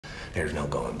there's no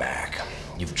going back.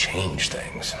 You've changed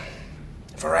things.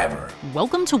 Forever.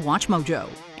 Welcome to Watch Mojo,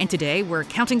 and today we're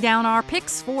counting down our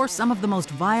picks for some of the most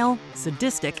vile,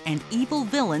 sadistic, and evil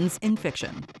villains in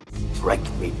fiction. Break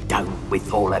me down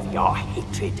with all of your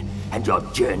hatred, and your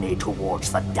journey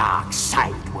towards the dark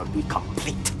side will be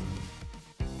complete.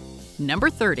 Number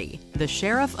 30, The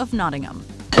Sheriff of Nottingham.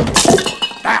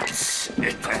 That's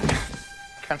it then.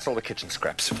 Cancel the kitchen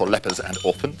scraps for lepers and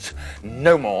orphans.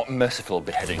 No more merciful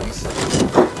beheadings.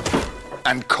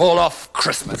 And call off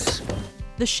Christmas.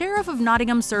 The Sheriff of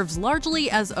Nottingham serves largely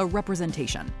as a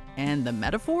representation, and the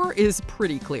metaphor is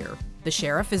pretty clear. The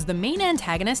sheriff is the main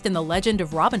antagonist in the legend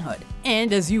of Robin Hood,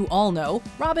 and as you all know,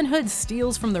 Robin Hood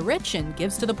steals from the rich and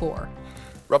gives to the poor.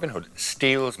 Robin Hood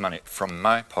steals money from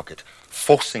my pocket,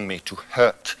 forcing me to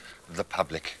hurt the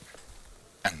public.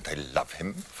 And they love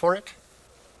him for it?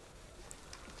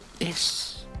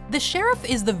 Yes. The sheriff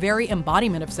is the very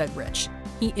embodiment of said rich.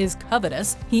 He is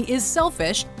covetous, he is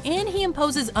selfish, and he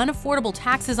imposes unaffordable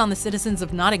taxes on the citizens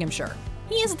of Nottinghamshire.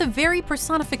 He is the very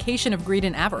personification of greed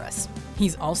and avarice.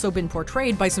 He's also been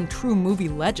portrayed by some true movie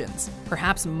legends,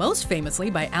 perhaps most famously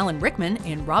by Alan Rickman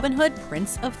in Robin Hood,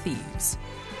 Prince of Thieves.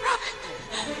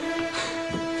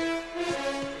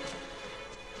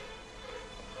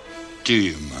 Do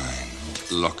you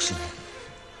mind, Loxley?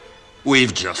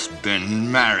 We've just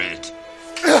been married.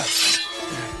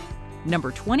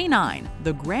 Number 29,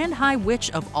 The Grand High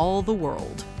Witch of All the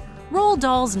World. Roald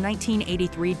Dahl's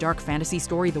 1983 dark fantasy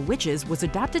story The Witches was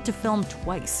adapted to film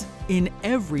twice. In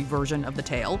every version of the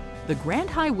tale, the Grand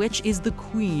High Witch is the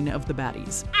queen of the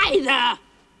baddies. I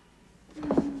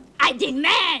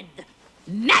demand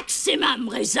maximum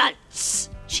results.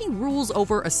 She rules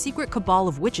over a secret cabal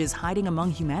of witches hiding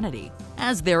among humanity.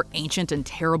 As their ancient and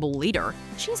terrible leader,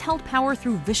 she's held power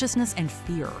through viciousness and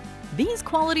fear. These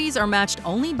qualities are matched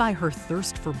only by her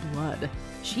thirst for blood.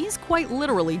 She's quite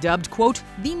literally dubbed, quote,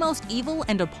 the most evil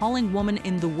and appalling woman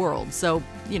in the world, so,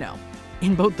 you know.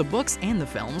 In both the books and the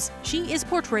films, she is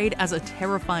portrayed as a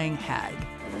terrifying hag.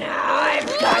 Now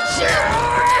I've got you!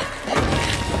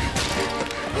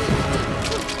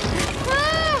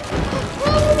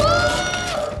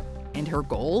 And her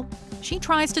goal? She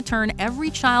tries to turn every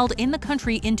child in the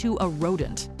country into a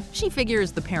rodent. She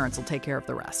figures the parents will take care of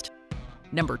the rest.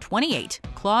 Number 28,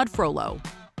 Claude Frollo.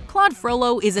 Claude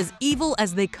Frollo is as evil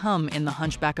as they come in The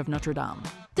Hunchback of Notre Dame.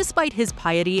 Despite his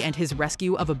piety and his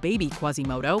rescue of a baby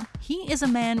Quasimodo, he is a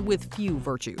man with few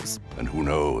virtues. And who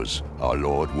knows, our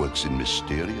Lord works in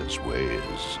mysterious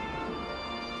ways.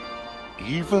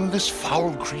 Even this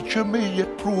foul creature may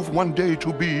yet prove one day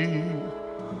to be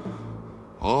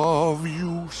of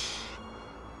use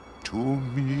to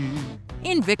me.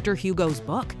 In Victor Hugo's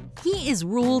book, he is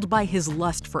ruled by his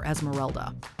lust for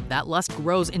Esmeralda. That lust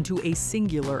grows into a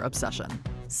singular obsession.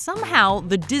 Somehow,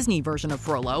 the Disney version of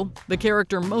Frollo, the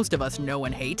character most of us know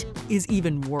and hate, is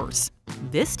even worse.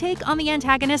 This take on the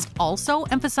antagonist also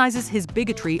emphasizes his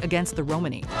bigotry against the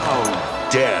Romani. How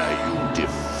dare you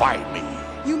defy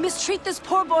me? You mistreat this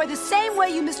poor boy the same way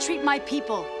you mistreat my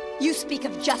people. You speak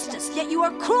of justice, yet you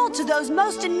are cruel to those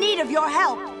most in need of your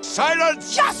help.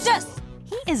 Silence! Justice!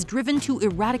 He is driven to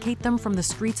eradicate them from the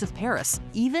streets of Paris,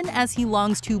 even as he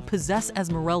longs to possess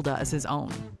Esmeralda as his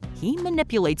own. He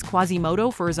manipulates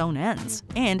Quasimodo for his own ends,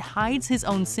 and hides his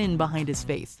own sin behind his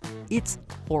faith. It's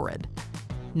horrid.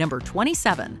 Number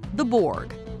 27, The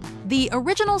Borg. The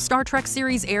original Star Trek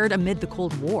series aired amid the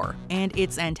Cold War, and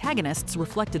its antagonists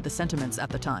reflected the sentiments at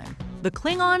the time. The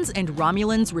Klingons and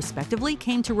Romulans respectively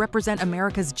came to represent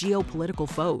America's geopolitical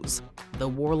foes, the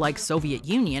warlike Soviet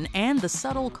Union and the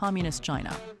subtle communist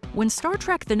China. When Star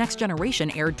Trek The Next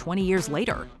Generation aired 20 years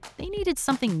later, they needed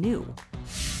something new.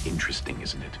 Interesting,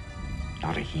 isn't it?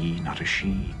 Not a he, not a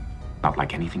she, not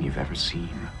like anything you've ever seen.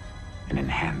 An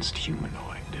enhanced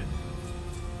humanoid.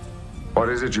 What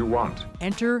is it you want?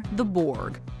 Enter the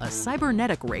Borg, a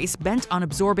cybernetic race bent on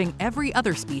absorbing every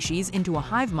other species into a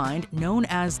hive mind known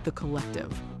as the Collective.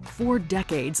 For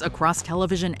decades across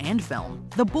television and film,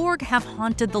 the Borg have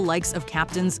haunted the likes of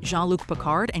Captains Jean-Luc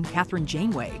Picard and Catherine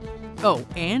Janeway. Oh,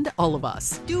 and all of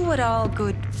us. Do what all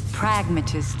good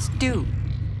pragmatists do,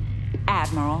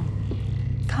 Admiral.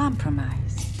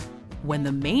 Compromise. When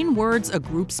the main words a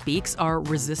group speaks are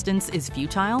 "resistance is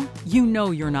futile," you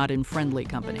know you're not in friendly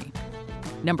company.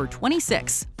 Number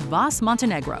 26, Vas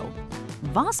Montenegro.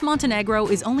 Vas Montenegro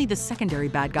is only the secondary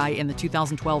bad guy in the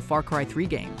 2012 Far Cry 3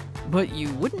 game. But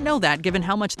you wouldn't know that given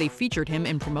how much they featured him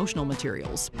in promotional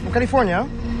materials. From California,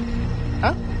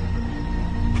 huh?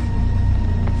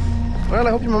 Well,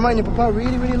 I hope your mama and your papa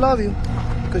really, really love you.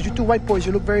 Because you two white boys,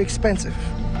 you look very expensive.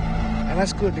 And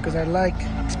that's good because I like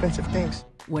expensive things.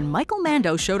 When Michael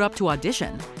Mando showed up to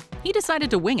audition, he decided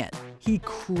to wing it. He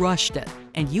crushed it,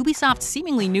 and Ubisoft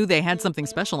seemingly knew they had something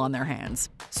special on their hands.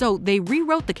 So they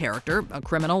rewrote the character, a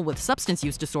criminal with substance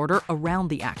use disorder, around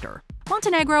the actor.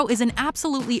 Montenegro is an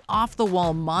absolutely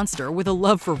off-the-wall monster with a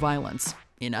love for violence.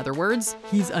 In other words,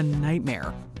 he's a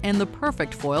nightmare, and the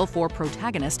perfect foil for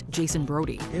protagonist Jason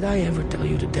Brody. Did I ever tell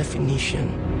you the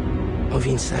definition of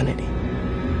insanity?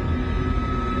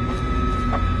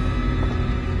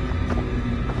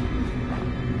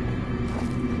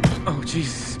 Oh,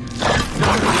 Jesus.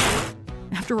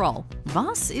 After all,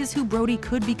 Voss is who Brody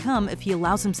could become if he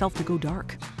allows himself to go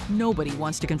dark. Nobody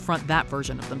wants to confront that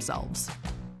version of themselves.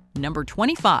 Number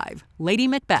 25, Lady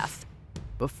Macbeth.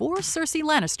 Before Cersei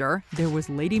Lannister, there was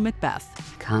Lady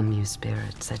Macbeth. Come, you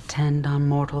spirits, attend on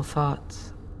mortal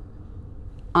thoughts.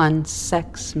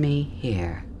 Unsex me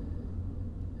here,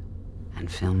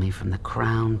 and fill me from the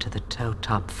crown to the toe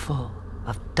top full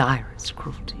of direst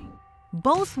cruelty.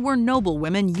 Both were noble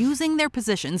women using their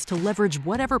positions to leverage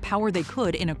whatever power they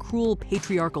could in a cruel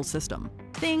patriarchal system.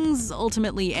 Things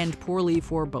ultimately end poorly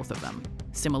for both of them.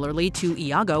 Similarly to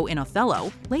Iago in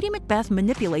Othello, Lady Macbeth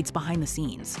manipulates behind the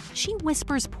scenes. She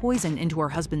whispers poison into her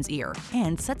husband's ear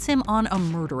and sets him on a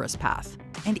murderous path.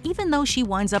 And even though she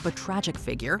winds up a tragic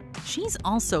figure, she's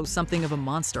also something of a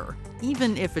monster,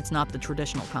 even if it's not the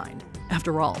traditional kind.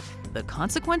 After all, the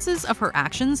consequences of her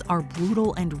actions are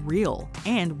brutal and real,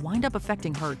 and wind up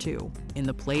affecting her too. In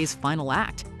the play's final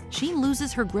act, she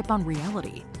loses her grip on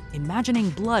reality, imagining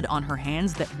blood on her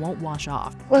hands that won't wash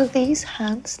off. Will these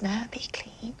hands ne'er be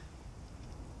clean?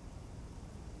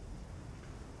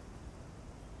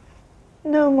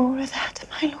 No more of that,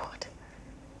 my lord.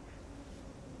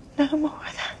 No more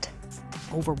of that.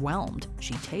 Overwhelmed,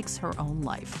 she takes her own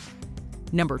life.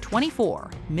 Number 24,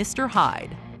 Mr.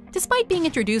 Hyde. Despite being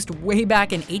introduced way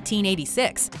back in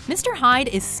 1886, Mr. Hyde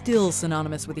is still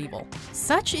synonymous with evil.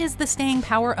 Such is the staying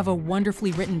power of a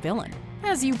wonderfully written villain.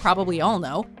 As you probably all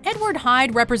know, Edward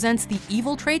Hyde represents the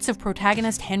evil traits of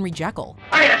protagonist Henry Jekyll.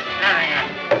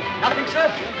 Nothing,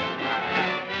 sir.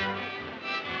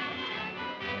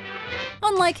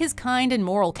 Unlike his kind and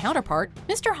moral counterpart,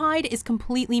 Mr. Hyde is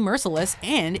completely merciless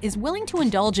and is willing to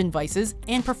indulge in vices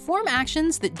and perform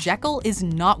actions that Jekyll is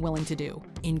not willing to do,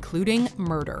 including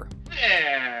murder.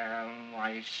 There,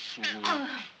 my sweet.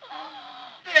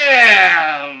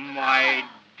 There, my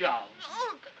dove.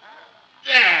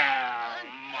 There,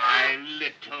 my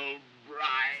little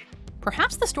bride.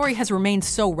 Perhaps the story has remained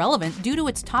so relevant due to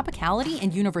its topicality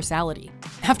and universality.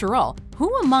 After all,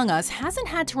 who among us hasn't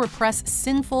had to repress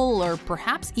sinful or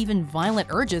perhaps even violent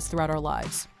urges throughout our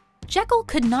lives? Jekyll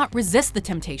could not resist the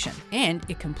temptation, and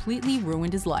it completely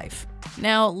ruined his life.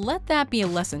 Now, let that be a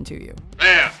lesson to you.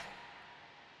 There.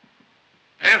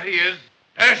 There he is.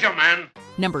 There's your man.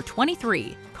 Number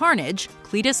 23, Carnage,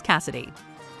 Cletus Cassidy.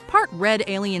 Part red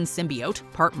alien symbiote,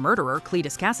 part murderer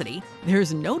Cletus Cassidy,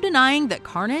 there's no denying that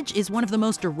Carnage is one of the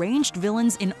most deranged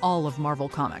villains in all of Marvel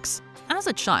Comics. As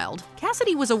a child,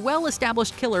 Cassidy was a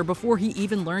well-established killer before he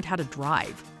even learned how to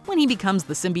drive. When he becomes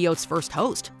the symbiote's first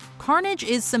host, Carnage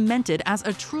is cemented as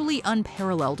a truly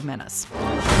unparalleled menace.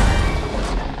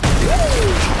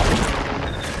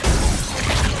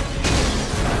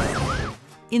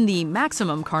 In the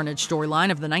Maximum Carnage storyline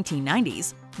of the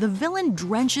 1990s, the villain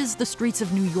drenches the streets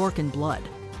of New York in blood.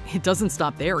 It doesn't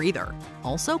stop there either,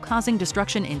 also causing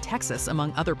destruction in Texas,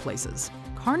 among other places.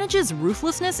 Carnage's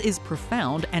ruthlessness is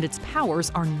profound, and its powers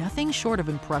are nothing short of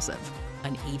impressive.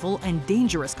 An evil and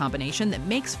dangerous combination that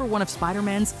makes for one of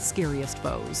Spider-Man's scariest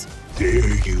foes.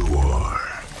 There you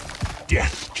are.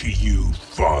 Death to you,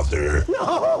 Father.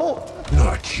 No!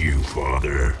 Not you,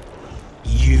 Father.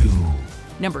 You.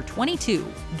 Number 22,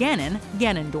 Ganon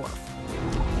Ganondorf.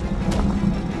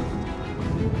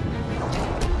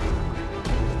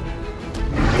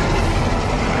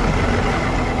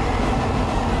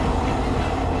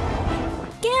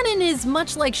 Ganon is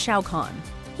much like Shao Kahn.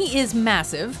 He is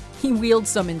massive, he wields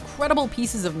some incredible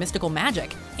pieces of mystical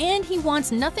magic, and he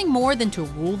wants nothing more than to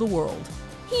rule the world.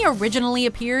 He originally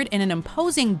appeared in an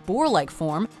imposing boar-like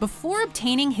form before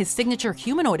obtaining his signature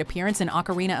humanoid appearance in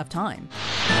Ocarina of Time.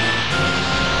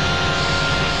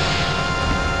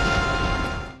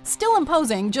 Still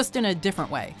imposing, just in a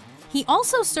different way. He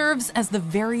also serves as the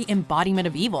very embodiment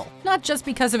of evil, not just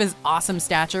because of his awesome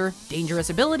stature, dangerous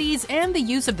abilities, and the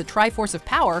use of the Triforce of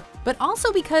Power, but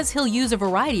also because he'll use a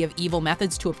variety of evil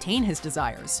methods to obtain his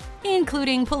desires,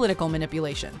 including political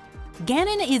manipulation.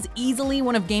 Ganon is easily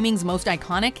one of gaming's most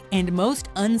iconic and most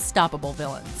unstoppable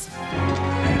villains.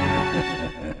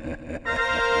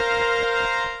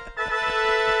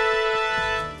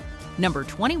 Number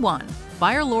 21,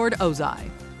 Firelord Ozai.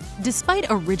 Despite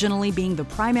originally being the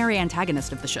primary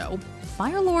antagonist of the show,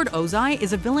 Firelord Ozai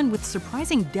is a villain with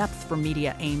surprising depth for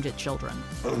media aimed at children.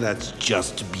 Oh, that's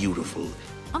just beautiful.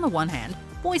 On the one hand,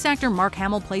 voice actor Mark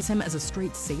Hamill plays him as a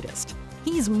straight sadist.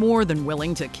 He's more than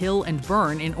willing to kill and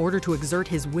burn in order to exert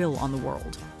his will on the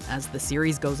world. As the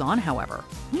series goes on, however,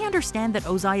 we understand that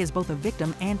Ozai is both a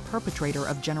victim and perpetrator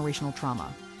of generational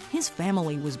trauma. His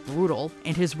family was brutal,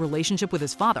 and his relationship with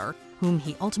his father, whom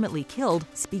he ultimately killed,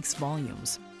 speaks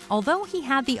volumes. Although he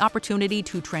had the opportunity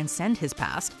to transcend his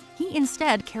past, he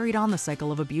instead carried on the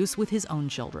cycle of abuse with his own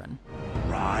children.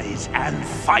 Rise and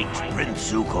fight,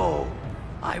 Prince Zuko.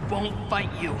 I won't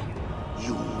fight you.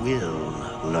 You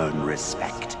will learn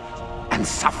respect, and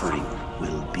suffering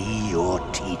will be your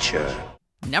teacher.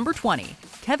 Number 20.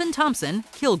 Kevin Thompson,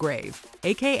 Kilgrave,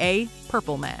 aka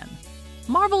Purple Man.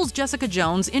 Marvel's Jessica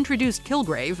Jones introduced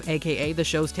Kilgrave, aka the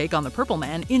show's take on the Purple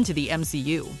Man, into the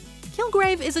MCU.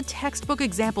 Kilgrave is a textbook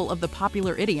example of the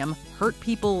popular idiom, hurt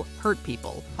people hurt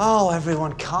people. Oh,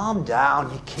 everyone, calm down.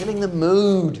 You're killing the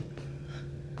mood.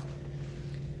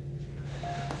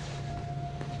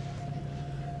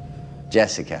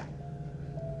 Jessica.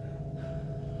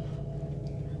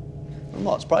 I'm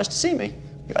not surprised to see me.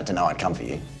 You had to know I'd come for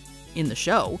you. In the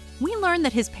show, we learn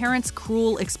that his parents'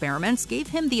 cruel experiments gave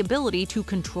him the ability to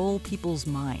control people's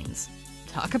minds.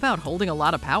 Talk about holding a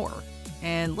lot of power.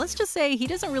 And let's just say he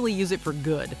doesn't really use it for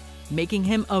good, making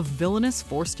him a villainous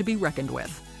force to be reckoned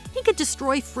with. He could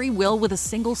destroy free will with a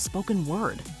single spoken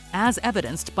word, as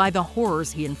evidenced by the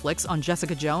horrors he inflicts on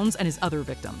Jessica Jones and his other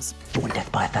victims. If you want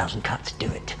death by 1,000 cuts, do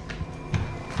it.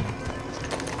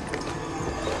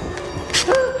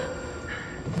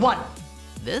 One.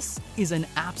 This is an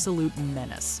absolute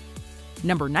menace.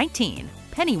 Number 19.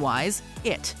 Pennywise,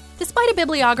 It. Despite a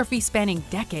bibliography spanning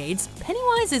decades,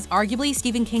 Pennywise is arguably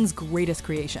Stephen King's greatest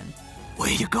creation.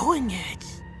 Where you going, Ed?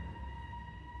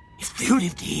 If you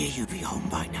lived here, you'd be home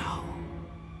by now.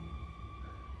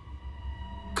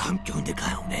 Come join the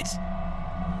clown, Ed.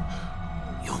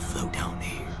 You'll float down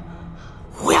here.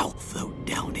 We'll float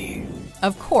down here.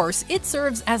 Of course, it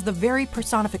serves as the very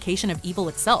personification of evil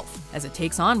itself, as it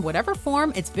takes on whatever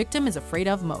form its victim is afraid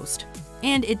of most.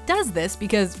 And it does this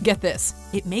because, get this,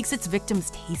 it makes its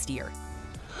victims tastier.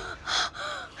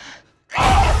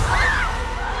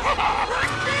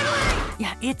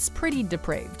 Yeah, it's pretty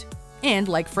depraved. And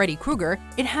like Freddy Krueger,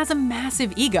 it has a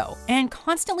massive ego and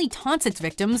constantly taunts its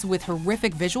victims with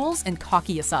horrific visuals and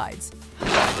cocky asides.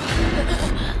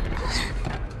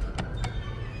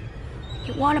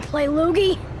 You want to play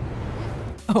loogie?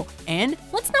 Oh, and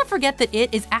let's not forget that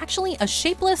it is actually a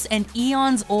shapeless and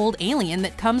eons-old alien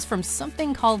that comes from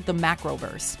something called the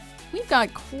Macroverse. We've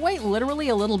got quite literally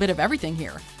a little bit of everything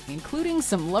here, including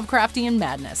some Lovecraftian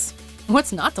madness.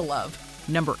 What's not to love?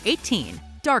 Number 18.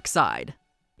 Darkseid.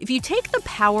 If you take the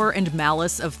power and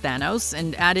malice of Thanos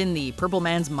and add in the Purple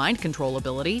Man's mind control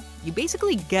ability, you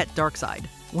basically get Darkseid,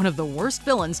 one of the worst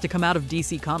villains to come out of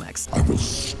DC Comics. I will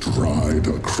stride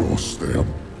across their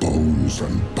bones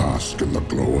and bask in the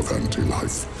glow of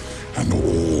anti-life, and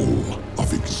all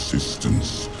of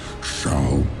existence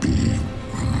shall be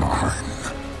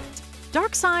mine.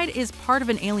 Darkseid is part of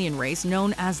an alien race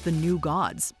known as the New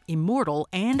Gods, immortal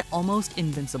and almost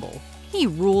invincible. He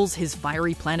rules his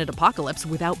fiery planet Apocalypse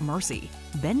without mercy,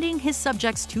 bending his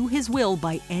subjects to his will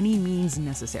by any means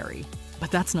necessary.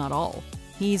 But that's not all.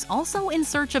 He's also in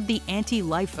search of the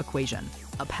anti-life equation,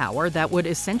 a power that would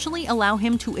essentially allow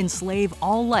him to enslave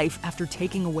all life after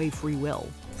taking away free will.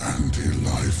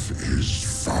 Anti-life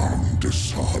is found,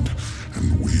 Assad,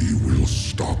 and we will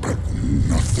stop at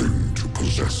nothing to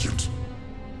possess it.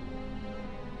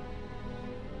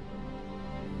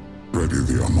 Ready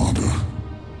the Armada.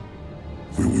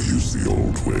 We will use the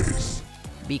old ways.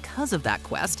 Because of that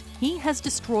quest, he has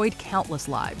destroyed countless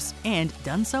lives, and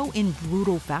done so in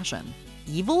brutal fashion.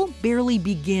 Evil barely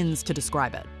begins to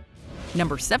describe it.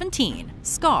 Number 17.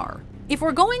 Scar. If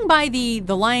we're going by the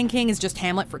Lion King is just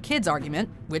Hamlet for kids argument,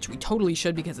 which we totally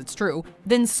should because it's true,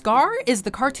 then Scar is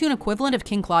the cartoon equivalent of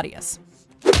King Claudius.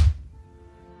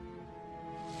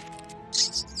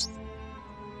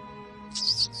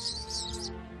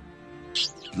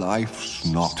 Life's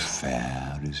not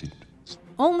fair, is it?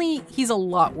 Only he's a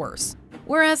lot worse.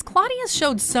 Whereas Claudius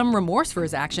showed some remorse for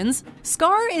his actions,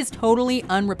 Scar is totally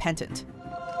unrepentant.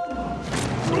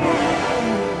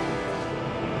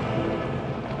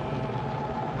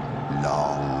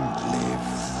 Long live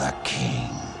the king.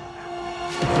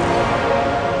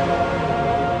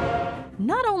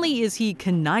 Not only is he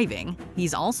conniving,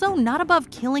 he's also not above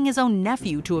killing his own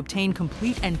nephew to obtain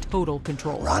complete and total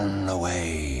control. Run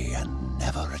away and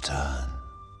never return.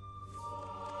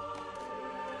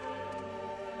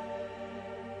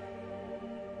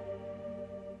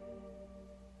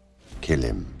 kill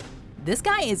him. This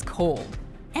guy is cold.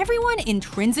 Everyone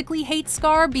intrinsically hates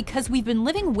Scar because we've been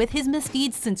living with his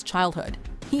misdeeds since childhood.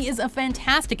 He is a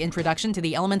fantastic introduction to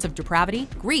the elements of depravity,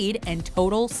 greed, and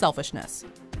total selfishness.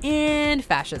 And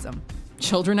fascism.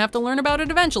 Children have to learn about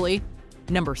it eventually.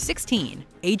 Number 16,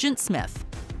 Agent Smith.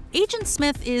 Agent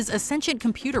Smith is a sentient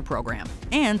computer program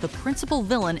and the principal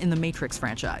villain in the Matrix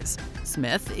franchise.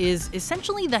 Smith is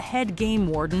essentially the head game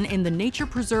warden in the nature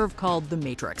preserve called the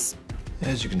Matrix.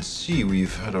 As you can see,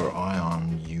 we've had our eye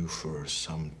on you for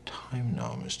some time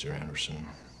now, Mr. Anderson.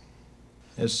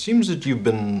 It seems that you've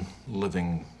been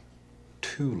living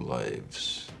 2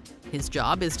 lives. His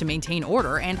job is to maintain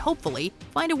order and, hopefully,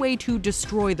 find a way to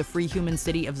destroy the free human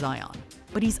city of Zion.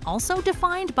 But he's also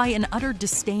defined by an utter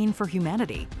disdain for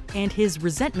humanity, and his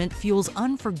resentment fuels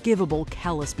unforgivable,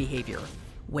 callous behavior.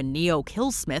 When Neo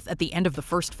kills Smith at the end of the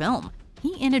first film,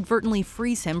 he inadvertently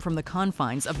frees him from the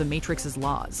confines of the Matrix's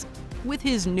laws. With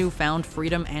his newfound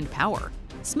freedom and power,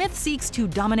 Smith seeks to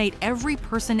dominate every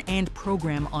person and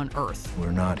program on Earth.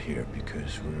 We're not here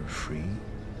because we're free.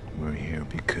 We're here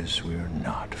because we're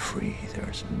not free.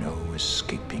 There's no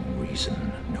escaping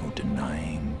reason, no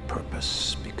denying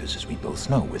purpose, because as we both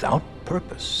know, without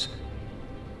purpose,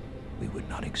 we would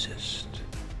not exist.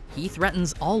 He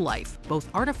threatens all life,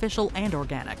 both artificial and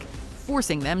organic,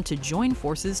 forcing them to join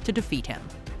forces to defeat him.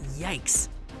 Yikes.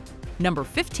 Number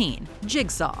 15,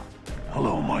 Jigsaw.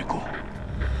 Hello, Michael.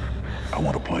 I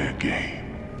want to play a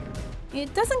game.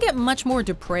 It doesn't get much more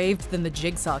depraved than the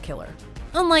Jigsaw Killer.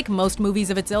 Unlike most movies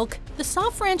of its ilk, the Saw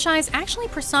franchise actually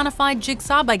personified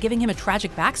Jigsaw by giving him a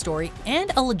tragic backstory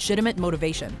and a legitimate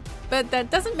motivation. But that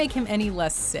doesn't make him any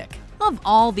less sick. Of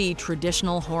all the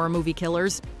traditional horror movie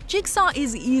killers, Jigsaw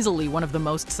is easily one of the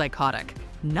most psychotic.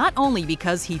 Not only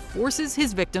because he forces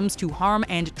his victims to harm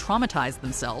and traumatize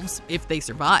themselves, if they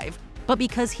survive, but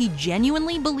because he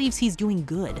genuinely believes he's doing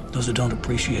good. Those who don't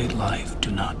appreciate life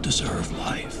do not deserve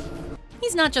life.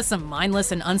 He's not just some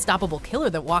mindless and unstoppable killer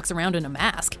that walks around in a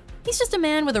mask. He's just a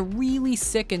man with a really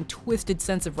sick and twisted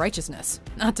sense of righteousness,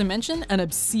 not to mention an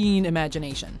obscene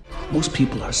imagination. Most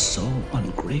people are so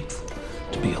ungrateful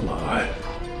to be alive.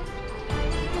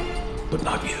 But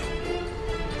not you.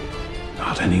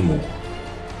 Not anymore.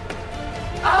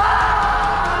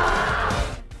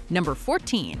 Number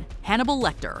 14, Hannibal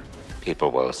Lecter. People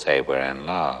will say we're in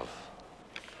love.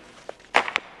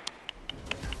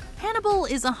 Hannibal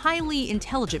is a highly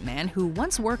intelligent man who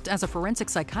once worked as a forensic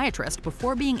psychiatrist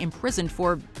before being imprisoned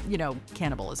for,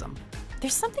 cannibalism.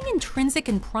 There's something intrinsic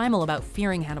and primal about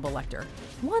fearing Hannibal Lecter.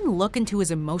 One look into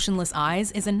his emotionless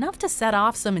eyes is enough to set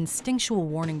off some instinctual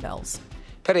warning bells.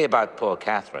 Pity about poor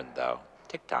Catherine, though.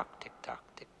 Tick-tock, tick-tock,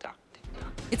 tick-tock,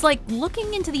 tick-tock. It's like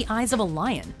looking into the eyes of a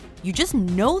lion. You just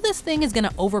know this thing is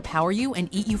gonna overpower you and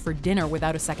eat you for dinner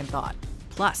without a second thought.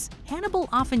 Plus, Hannibal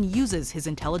often uses his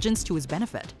intelligence to his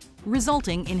benefit,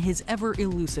 resulting in his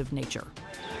ever-elusive nature.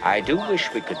 I do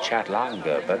wish we could chat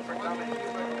longer, but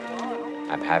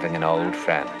I'm having an old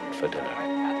friend for dinner.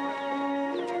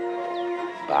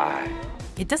 Bye.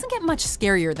 It doesn't get much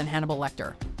scarier than Hannibal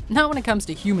Lecter. Not when it comes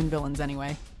to human villains,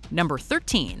 anyway. Number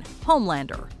 13,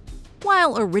 Homelander.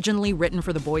 While originally written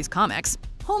for the Boys comics,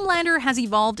 Homelander has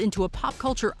evolved into a pop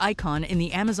culture icon in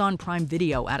the Amazon Prime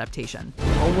Video adaptation.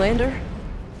 Homelander?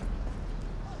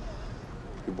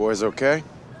 You boys okay?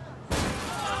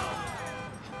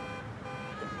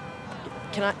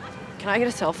 Can I get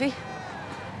a selfie?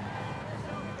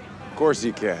 Of course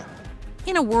you can.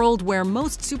 In a world where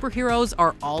most superheroes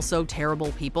are also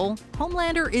terrible people,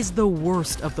 Homelander is the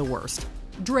worst of the worst.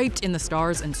 Draped in the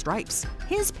stars and stripes,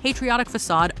 his patriotic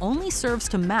facade only serves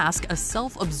to mask a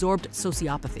self-absorbed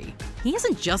sociopathy. He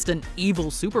isn't just an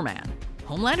evil Superman.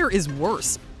 Homelander is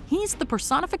worse. He's the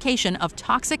personification of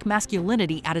toxic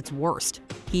masculinity at its worst.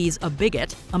 He's a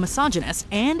bigot, a misogynist,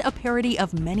 and a parody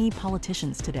of many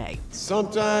politicians today.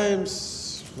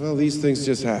 Sometimes, well, these things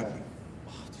just happen.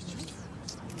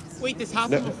 Wait, this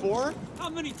happened before? How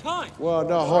many times? Well,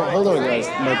 no, hold on, guys.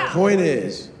 My point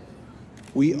is,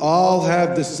 we all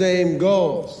have the same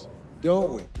goals,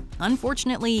 don't we?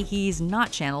 Unfortunately, he's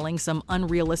not channeling some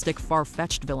unrealistic,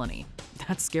 far-fetched villainy.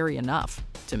 That's scary enough.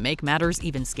 To make matters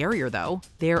even scarier, though,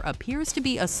 there appears to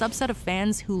be a subset of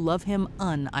fans who love him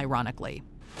unironically.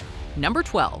 Number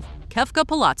 12, Kefka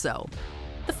Palazzo.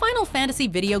 The Final Fantasy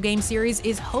video game series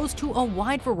is host to a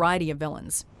wide variety of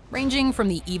villains, ranging from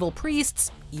the evil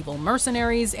priests, evil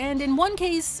mercenaries, and in one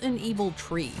case, an evil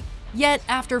tree. Yet,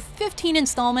 after 15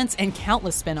 installments and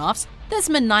countless spin-offs, this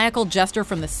maniacal jester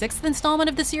from the 6th installment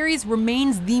of the series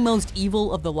remains the most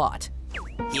evil of the lot.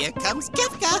 Here comes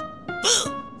Kefka.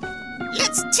 Boo!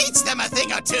 Let's teach them a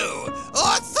thing or two,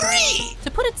 or three!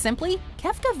 To put it simply,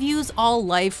 Kefka views all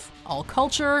life, all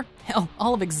culture, hell,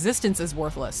 all of existence is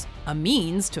worthless. A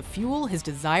means to fuel his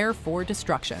desire for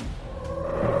destruction.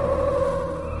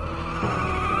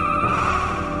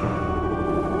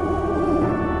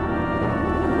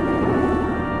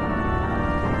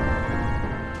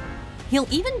 He'll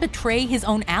even betray his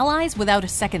own allies without a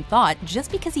second thought just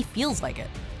because he feels like it.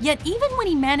 Yet even when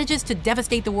he manages to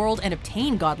devastate the world and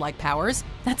obtain godlike powers,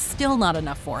 that's still not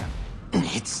enough for him.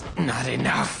 It's not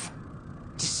enough.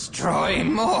 Destroy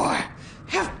more.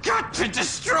 Have got to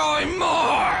destroy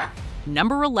more.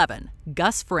 Number 11,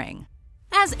 Gus Fring.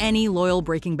 As any loyal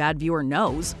Breaking Bad viewer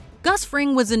knows, Gus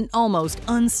Fring was an almost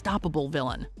unstoppable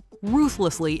villain,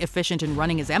 ruthlessly efficient in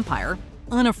running his empire,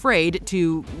 unafraid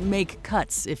to make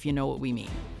cuts, if you know what we mean.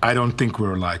 I don't think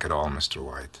we're alike at all, Mr.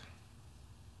 White.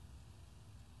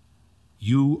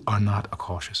 You are not a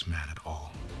cautious man at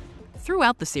all.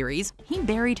 Throughout the series, he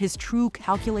buried his true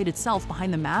calculated self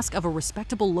behind the mask of a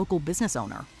respectable local business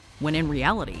owner, when in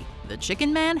reality, the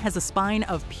Chicken Man has a spine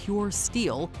of pure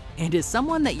steel and is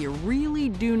someone that you really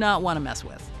do not want to mess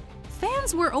with.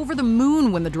 Fans were over the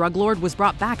moon when the drug lord was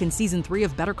brought back in Season 3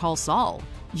 of Better Call Saul.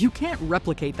 You can't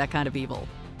replicate that kind of evil.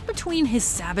 Between his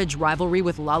savage rivalry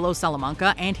with Lalo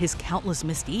Salamanca and his countless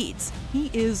misdeeds,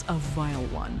 he is a vile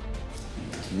one.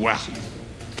 Well,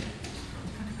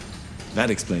 that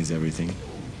explains everything.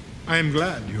 I am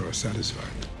glad you are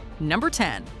satisfied. Number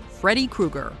 10, Freddy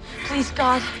Krueger. Please,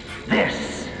 God.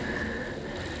 This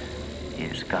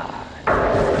is God.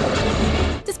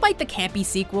 Despite the campy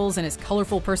sequels and his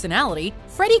colorful personality,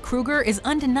 Freddy Krueger is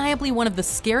undeniably one of the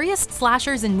scariest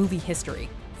slashers in movie history.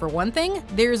 For one thing,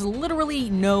 there's literally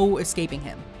no escaping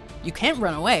him. You can't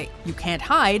run away, you can't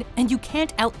hide, and you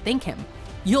can't outthink him.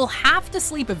 You'll have to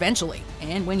sleep eventually,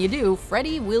 and when you do,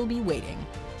 Freddy will be waiting.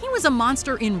 He was a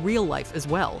monster in real life as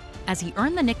well, as he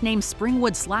earned the nickname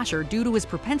Springwood Slasher due to his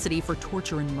propensity for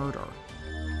torture and murder.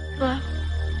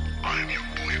 I'm your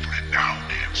boyfriend now,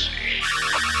 Nancy.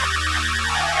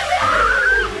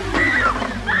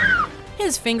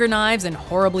 His finger knives and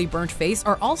horribly burnt face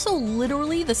are also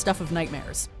literally the stuff of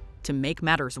nightmares. To make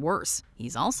matters worse,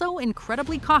 he's also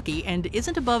incredibly cocky and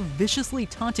isn't above viciously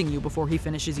taunting you before he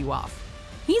finishes you off.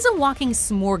 He's a walking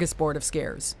smorgasbord of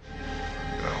scares.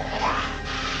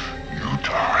 You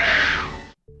die.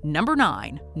 Number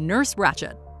 9, Nurse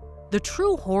Ratched. The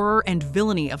true horror and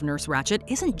villainy of Nurse Ratched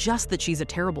isn't just that she's a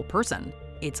terrible person.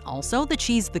 It's also that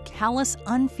she's the callous,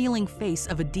 unfeeling face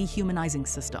of a dehumanizing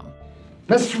system.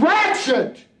 Miss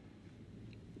Ratched!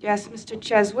 Yes, Mr.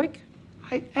 Cheswick?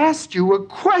 I asked you a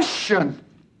question.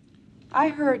 I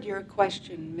heard your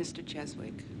question, Mr.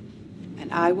 Cheswick.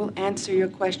 And I will answer your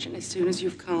question as soon as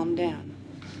you've calmed down.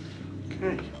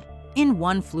 Okay. In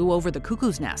One Flew Over the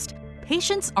Cuckoo's Nest,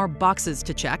 patients are boxes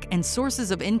to check and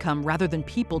sources of income rather than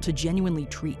people to genuinely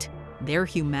treat. Their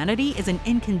humanity is an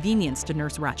inconvenience to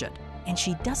Nurse Ratched, and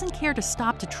she doesn't care to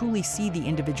stop to truly see the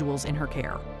individuals in her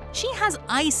care. She has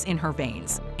ice in her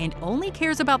veins and only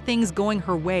cares about things going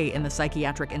her way in the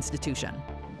psychiatric institution.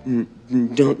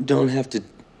 Don't have to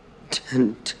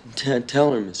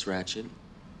tell her, Miss Ratched.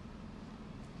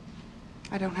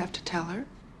 I don't have to tell her.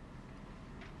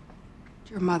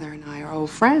 Your mother and I are old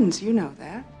friends, you know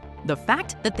that. The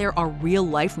fact that there are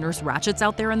real-life Nurse Ratcheds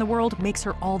out there in the world makes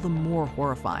her all the more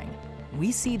horrifying.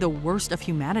 We see the worst of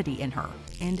humanity in her,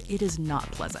 and it is not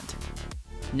pleasant.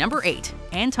 Number 8,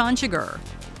 Anton Chigurh.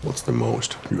 What's the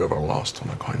most you ever lost on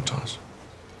a coin toss?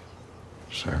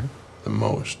 Sir? The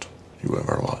most you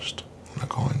ever lost on a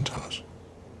coin toss?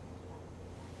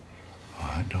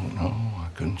 I don't know. I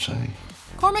couldn't say.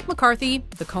 Cormac McCarthy,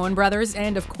 the Coen brothers,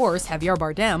 and of course Javier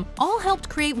Bardem all helped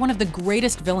create one of the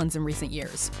greatest villains in recent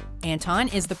years. Anton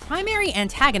is the primary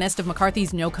antagonist of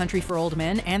McCarthy's No Country for Old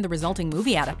Men and the resulting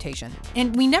movie adaptation.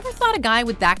 And we never thought a guy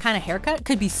with that kind of haircut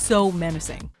could be so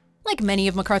menacing. Like many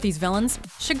of McCarthy's villains,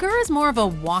 Chigurh is more of a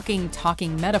walking,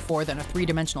 talking metaphor than a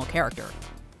three-dimensional character.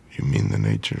 You mean the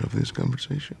nature of this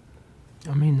conversation?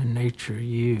 I mean the nature of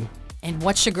you. And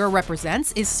what Chigurh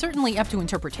represents is certainly up to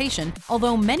interpretation,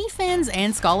 although many fans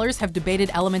and scholars have debated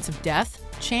elements of death,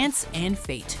 chance, and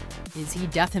fate. Is he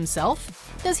death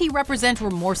himself? Does he represent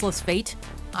remorseless fate?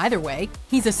 Either way,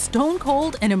 he's a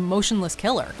stone-cold and emotionless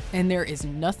killer, and there is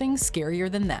nothing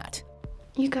scarier than that.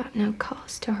 You got no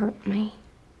cause to hurt me.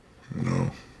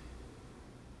 No.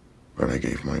 But I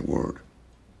gave my word.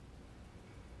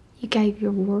 You gave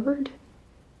your word?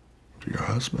 To your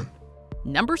husband.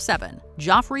 Number 7,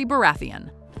 Joffrey Baratheon.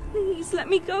 Please let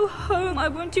me go home. I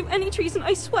won't do any treason,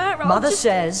 I swear. Mother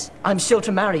says I'm still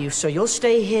to marry you, so you'll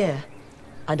stay here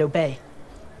and obey.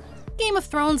 Game of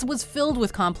Thrones was filled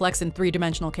with complex and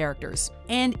three-dimensional characters,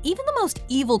 and even the most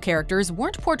evil characters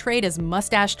weren't portrayed as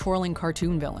mustache-twirling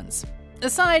cartoon villains.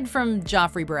 Aside from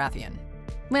Joffrey Baratheon.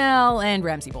 Well, and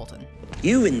Ramsay Bolton.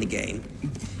 You win the game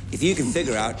if you can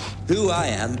figure out who I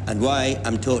am and why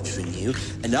I'm torturing you,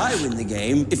 and I win the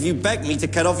game if you beg me to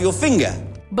cut off your finger.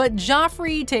 But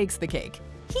Joffrey takes the cake.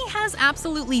 He has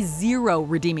absolutely zero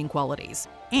redeeming qualities,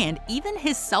 and even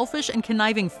his selfish and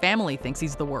conniving family thinks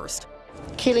he's the worst.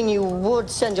 Killing you would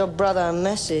send your brother a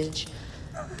message.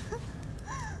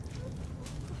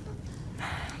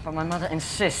 But my mother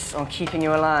insists on keeping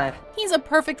you alive. He's a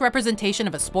perfect representation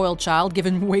of a spoiled child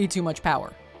given way too much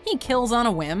power. He kills on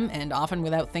a whim, and often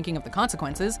without thinking of the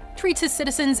consequences, treats his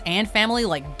citizens and family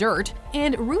like dirt,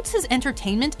 and roots his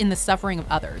entertainment in the suffering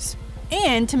of others.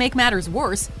 And to make matters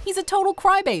worse, he's a total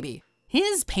crybaby.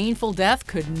 His painful death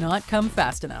could not come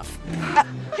fast enough.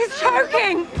 He's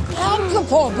choking! Help the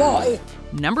poor boy!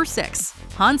 Number 6.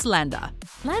 Hans Landa.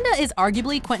 Landa is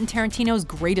arguably Quentin Tarantino's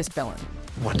greatest villain.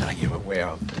 What are you aware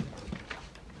of?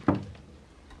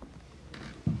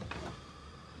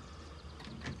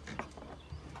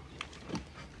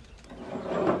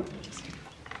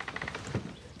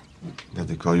 Did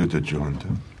they call you the Junta?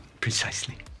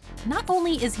 Precisely. Not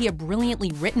only is he a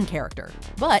brilliantly written character,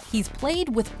 but he's played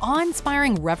with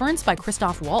awe-inspiring reverence by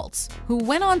Christoph Waltz, who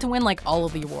went on to win like all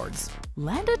of the awards.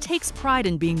 Landa takes pride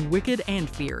in being wicked and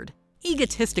feared,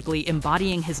 egotistically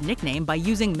embodying his nickname by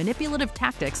using manipulative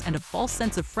tactics and a false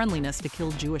sense of friendliness to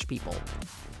kill Jewish people.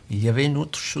 Il y avait une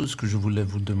autre chose que je voulais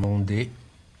vous demander.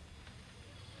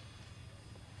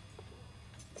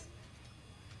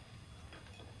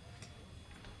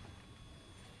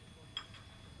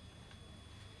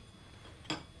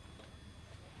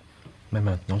 Mais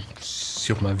maintenant,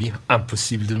 sur ma vie,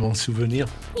 impossible de m'en souvenir.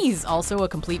 He's also a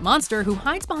complete monster who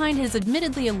hides behind his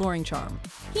admittedly alluring charm.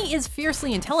 He is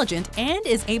fiercely intelligent and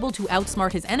is able to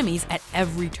outsmart his enemies at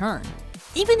every turn.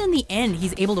 Even in the end,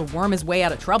 he's able to worm his way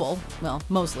out of trouble, well,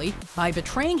 mostly, by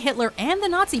betraying Hitler and the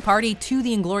Nazi Party to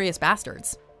the Inglorious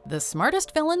Bastards. The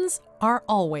smartest villains are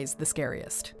always the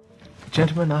scariest.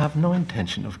 Gentlemen, I have no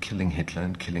intention of killing Hitler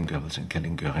and killing Goebbels and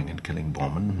killing Goering and killing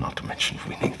Bormann, not to mention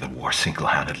winning the war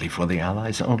single-handedly for the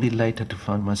Allies, only later to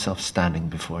find myself standing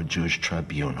before a Jewish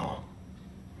tribunal.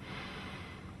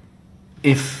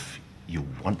 If you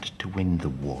want to win the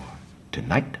war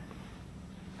tonight,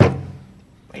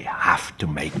 we have to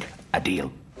make a deal.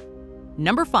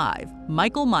 Number 5.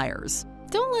 Michael Myers.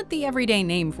 Don't let the everyday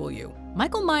name fool you.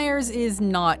 Michael Myers is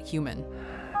not human.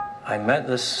 I met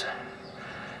this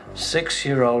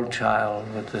 6-year-old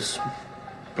child with this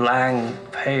blank,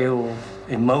 pale,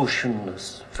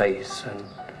 emotionless face and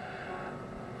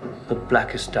the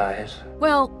blackest eyes.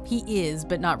 Well, he is,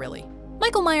 but not really.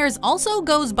 Michael Myers also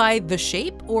goes by The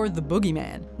Shape or The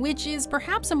Boogeyman, which is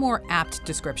perhaps a more apt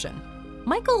description.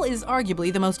 Michael is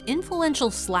arguably the most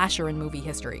influential slasher in movie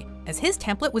history, as his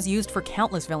template was used for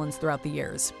countless villains throughout the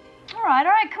years. All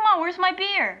right, come on, where's my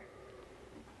beer?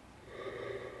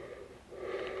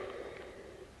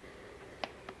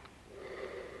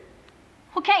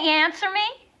 Well, can't you answer me?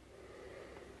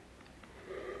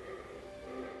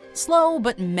 Slow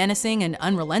but menacing and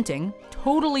unrelenting,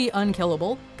 totally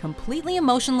unkillable, completely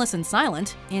emotionless and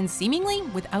silent, and seemingly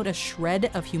without a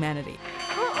shred of humanity.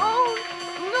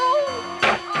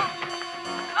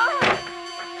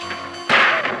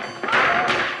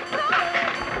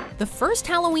 The first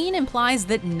Halloween implies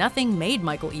that nothing made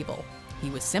Michael evil.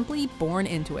 He was simply born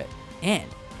into it. And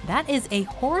that is a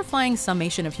horrifying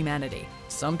summation of humanity.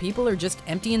 Some people are just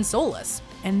empty and soulless,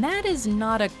 and that is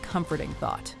not a comforting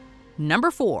thought.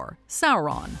 Number 4.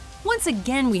 Sauron. Once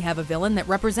again, we have a villain that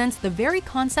represents the very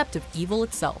concept of evil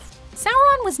itself.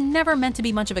 Sauron was never meant to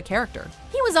be much of a character.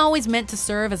 He was always meant to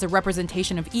serve as a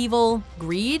representation of evil,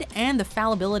 greed, and the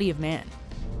fallibility of man.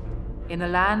 In the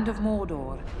land of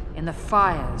Mordor, in the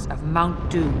fires of Mount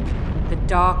Doom, the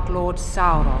Dark Lord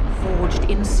Sauron forged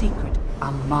in secret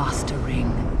a master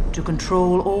ring to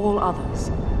control all others.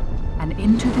 And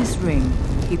into this ring,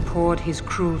 he poured his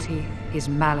cruelty, his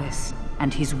malice,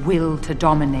 and his will to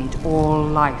dominate all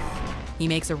life. He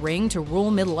makes a ring to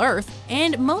rule Middle-earth,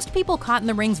 and most people caught in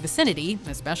the ring's vicinity,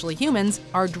 especially humans,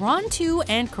 are drawn to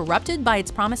and corrupted by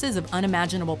its promises of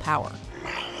unimaginable power.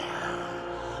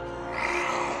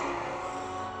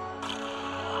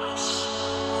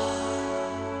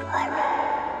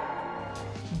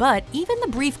 But even the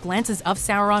brief glances of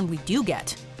Sauron we do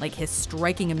get, like his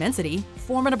striking immensity,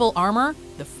 formidable armor,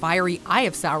 the fiery eye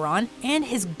of Sauron, and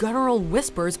his guttural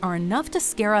whispers are enough to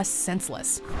scare us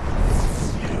senseless.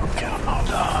 You cannot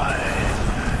hide.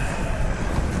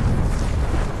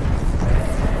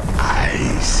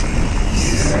 I see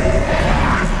you.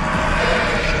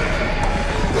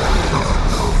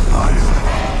 I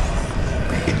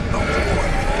am in the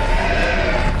void.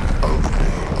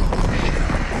 Only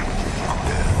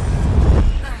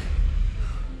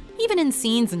in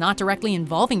scenes not directly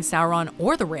involving Sauron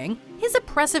or the Ring, his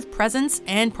oppressive presence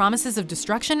and promises of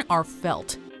destruction are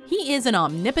felt. He is an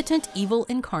omnipotent evil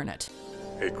incarnate.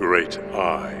 A great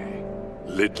eye,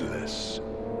 lidless,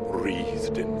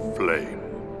 wreathed in flame.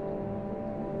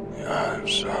 I am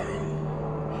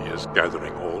Sauron. He is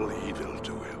gathering all evil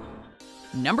to him.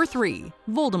 Number 3.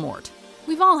 Voldemort.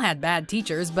 We've all had bad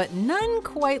teachers, but none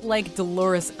quite like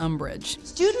Dolores Umbridge.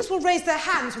 Students will raise their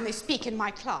hands when they speak in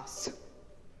my class.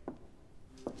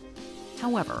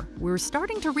 However, we're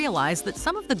starting to realize that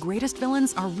some of the greatest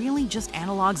villains are really just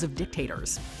analogs of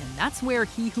dictators, and that's where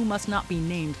He Who Must Not Be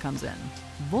Named comes in.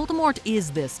 Voldemort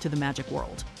is this to the magic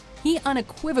world. He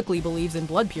unequivocally believes in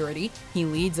blood purity, he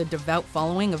leads a devout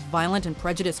following of violent and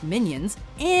prejudiced minions,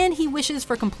 and he wishes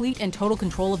for complete and total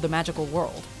control of the magical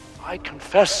world. I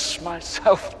confess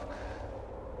myself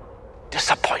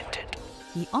disappointed.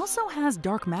 He also has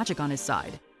dark magic on his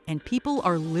side, and people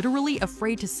are literally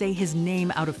afraid to say his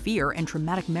name out of fear and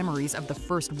traumatic memories of the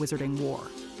First Wizarding War.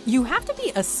 You have to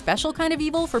be a special kind of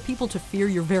evil for people to fear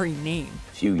your very name.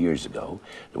 A few years ago,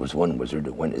 there was one wizard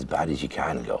that went as bad as you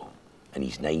can go, and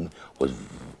his name was...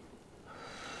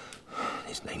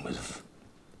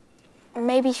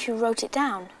 Maybe she wrote it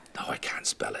down. No, I can't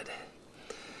spell it.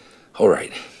 All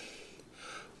right.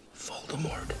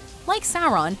 Voldemort. Like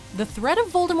Sauron, the threat of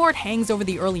Voldemort hangs over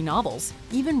the early novels,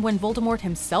 even when Voldemort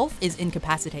himself is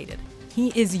incapacitated.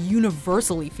 He is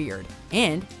universally feared,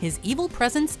 and his evil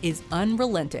presence is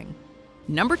unrelenting.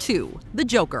 Number 2. The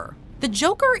Joker. The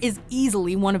Joker is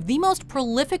easily one of the most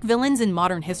prolific villains in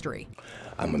modern history.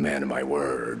 I'm a man of my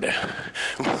word.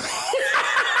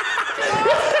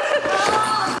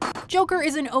 Joker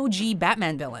is an OG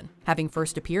Batman villain, having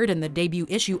first appeared in the debut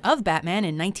issue of Batman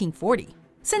in 1940.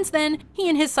 Since then, he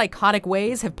and his psychotic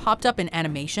ways have popped up in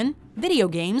animation, video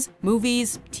games,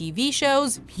 movies, TV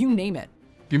shows, you name it.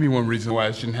 Give me one reason why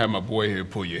I shouldn't have my boy here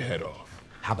pull your head off.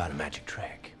 How about a magic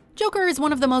trick? Joker is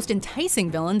one of the most enticing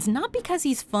villains not because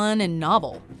he's fun and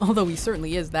novel, although he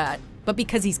certainly is that, but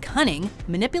because he's cunning,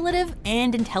 manipulative,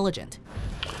 and intelligent.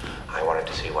 I wanted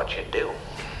to see what you'd do.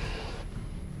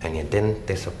 And you didn't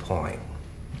disappoint.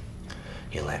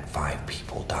 You let 5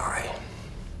 people die.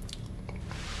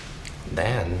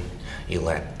 Then you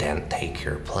let Dent take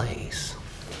your place.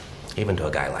 Even to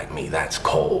a guy like me, that's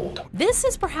cold. This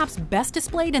is perhaps best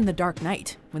displayed in The Dark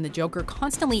Knight, when the Joker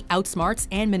constantly outsmarts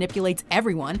and manipulates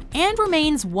everyone and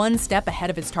remains one step ahead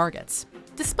of his targets.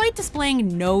 Despite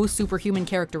displaying no superhuman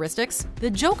characteristics, the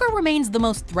Joker remains the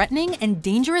most threatening and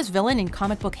dangerous villain in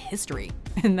comic book history,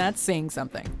 and that's saying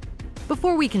something.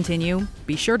 Before we continue,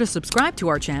 be sure to subscribe to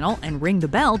our channel and ring the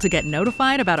bell to get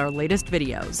notified about our latest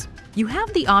videos. You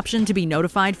have the option to be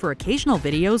notified for occasional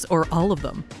videos or all of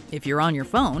them. If you're on your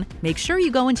phone, make sure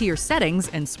you go into your settings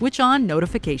and switch on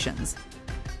notifications.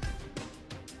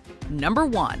 Number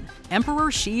 1. Emperor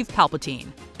Sheev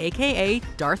Palpatine, aka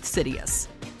Darth Sidious.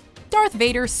 Darth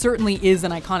Vader certainly is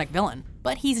an iconic villain,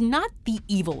 but he's not the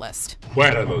evilest.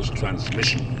 Where are those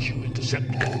transmissions you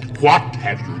intercepted? What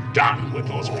have you done with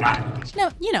those plans?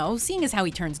 Now, you know, seeing as how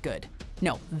he turns good.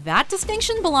 No, that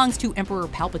distinction belongs to Emperor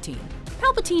Palpatine.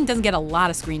 Palpatine doesn't get a lot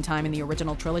of screen time in the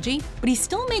original trilogy, but he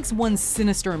still makes one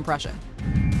sinister impression.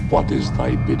 What is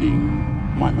thy bidding,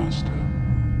 my master?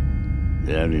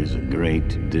 There is a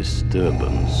great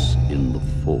disturbance in the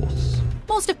Force.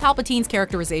 Most of Palpatine's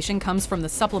characterization comes from the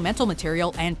supplemental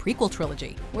material and prequel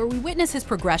trilogy, where we witness his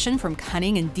progression from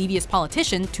cunning and devious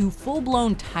politician to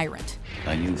full-blown tyrant.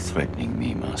 Are you threatening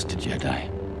me, Master Jedi?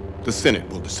 The Senate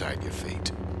will decide your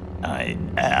fate. I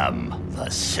am the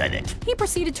Senate. He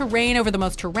proceeded to reign over the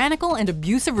most tyrannical and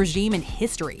abusive regime in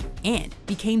history, and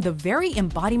became the very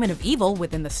embodiment of evil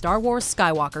within the Star Wars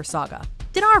Skywalker saga.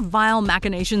 Did our vile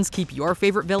machinations keep your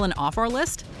favorite villain off our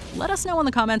list? Let us know in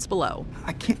the comments below.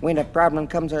 When a problem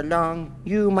comes along,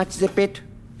 you must zip it.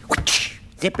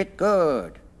 Zip it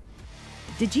good.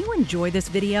 Did you enjoy this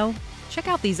video? Check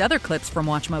out these other clips from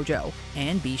WatchMojo,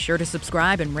 and be sure to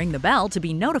subscribe and ring the bell to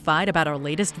be notified about our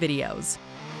latest videos.